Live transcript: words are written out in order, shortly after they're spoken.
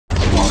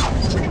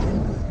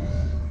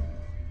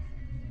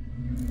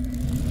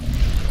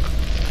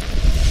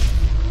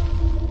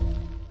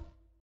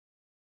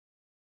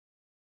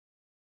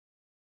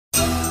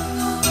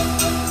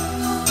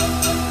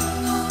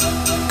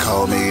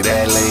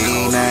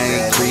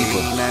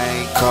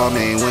Call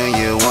me when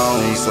you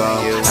want some.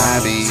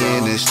 I be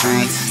in the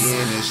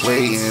streets,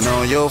 waiting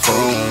on your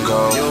phone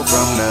call.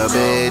 From the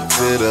bed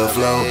to the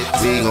floor,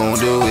 we gon'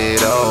 do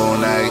it all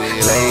night.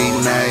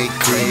 Late night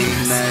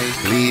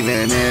creeper,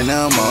 leaving in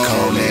the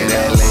morning.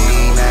 That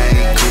late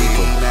night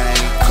creeper.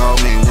 Call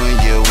me when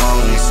you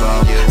want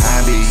some.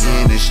 I be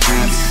in the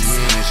streets,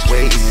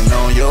 waiting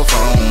on your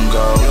phone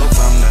call.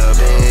 From the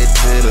bed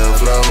to the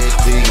floor,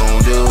 we gon'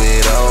 do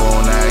it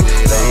all night.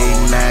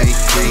 Late night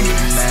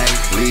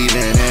creeper,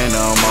 leaving in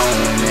the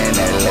morning.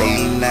 That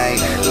late night,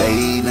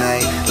 late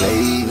night,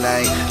 late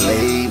night,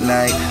 late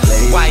night, late night.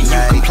 Why you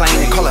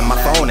complaining, calling my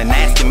phone and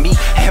asking me,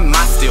 am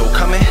I still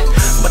coming?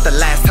 But the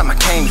last time I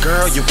came,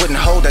 girl, you wouldn't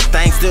hold that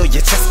thing still,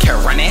 you just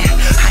kept running.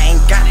 I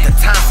ain't got the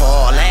time for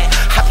all that.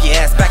 Hop your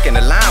ass back in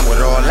the line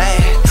with all that.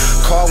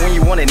 Call when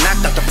you want it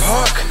knocked out the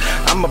park.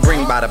 I'ma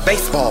bring by the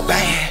baseball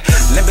bat.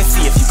 Let me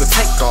see if you could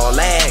take all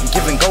that.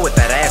 Give and go with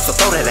that ass, so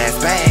throw that ass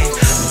back.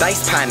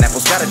 Diced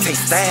pineapples, gotta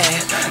taste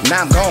that.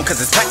 Now I'm gone cause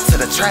it's back to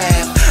the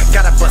trap.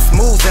 Gotta bust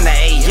moves in the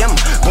AM.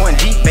 Going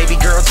deep, baby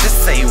girl,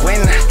 just say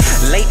when.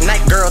 Late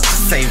night girl,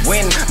 just say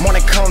when.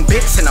 Morning come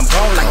bitch and I'm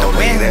gone like the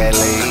wind. That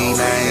late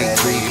night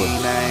creeper,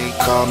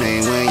 call me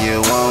when you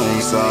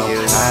want some.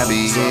 I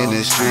be in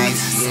the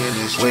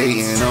streets,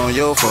 waiting on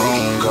your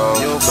phone call.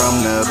 From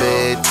the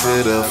bed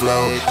to the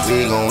floor,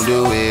 we gon'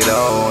 do it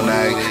all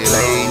night.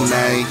 Late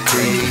night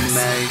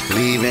creeper,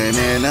 leaving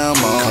in the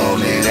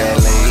morning. That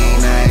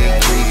late night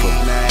creeper,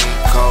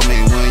 call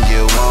me when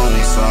you want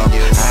some.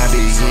 I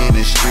be in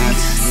the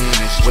streets,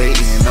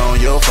 waiting on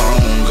your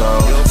phone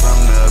call. From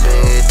the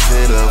bed to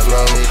the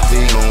floor,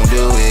 we gon'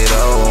 do it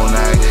all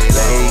night.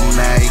 Late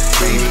night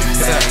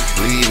creeper,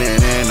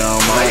 leaving in the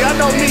morning. Hey, y'all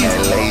know me.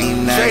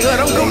 Jay Hood,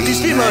 I'm going with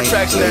these female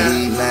tracks now.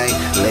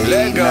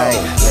 Let go.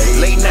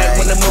 Late night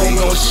when the moon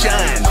gon'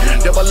 shine.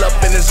 Double up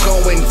and it's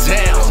going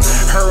down.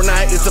 Her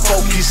night is the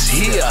focus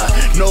here.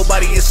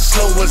 Nobody is to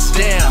slow us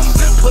down.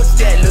 Put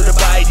that little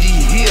body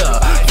here.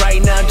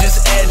 Right now,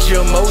 just add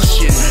your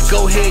motion.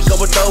 Go ahead, go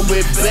and throw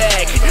it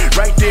back.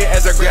 Right there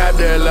as I grab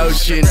the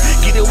lotion.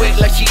 Get it wet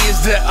like she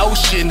is the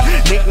ocean.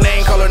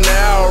 Nickname, call her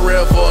now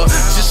river.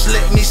 Just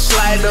let me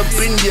slide up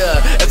in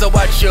ya as I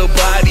watch your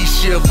body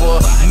shiver.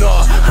 No,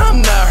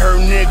 I'm not her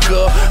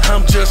nigga.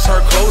 I'm just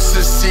her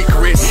closest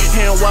secret.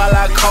 And while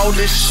I call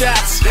the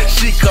shots,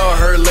 she call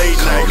her late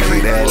night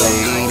creeper. That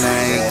late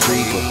night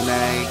creeper,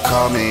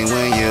 call me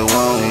when you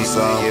want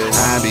some.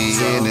 I be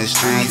in the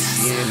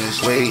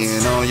streets,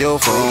 waiting on your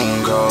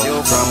phone call.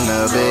 From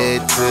the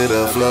bed to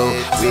the floor,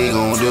 we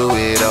gon' do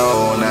it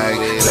all night.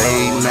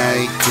 Late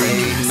night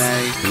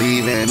creeper,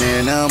 leaving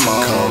in the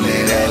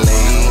morning. That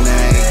late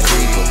night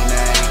creeper,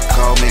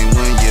 call me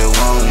when you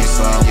want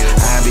some.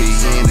 I be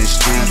in the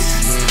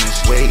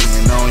streets,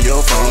 waiting on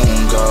your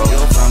phone call.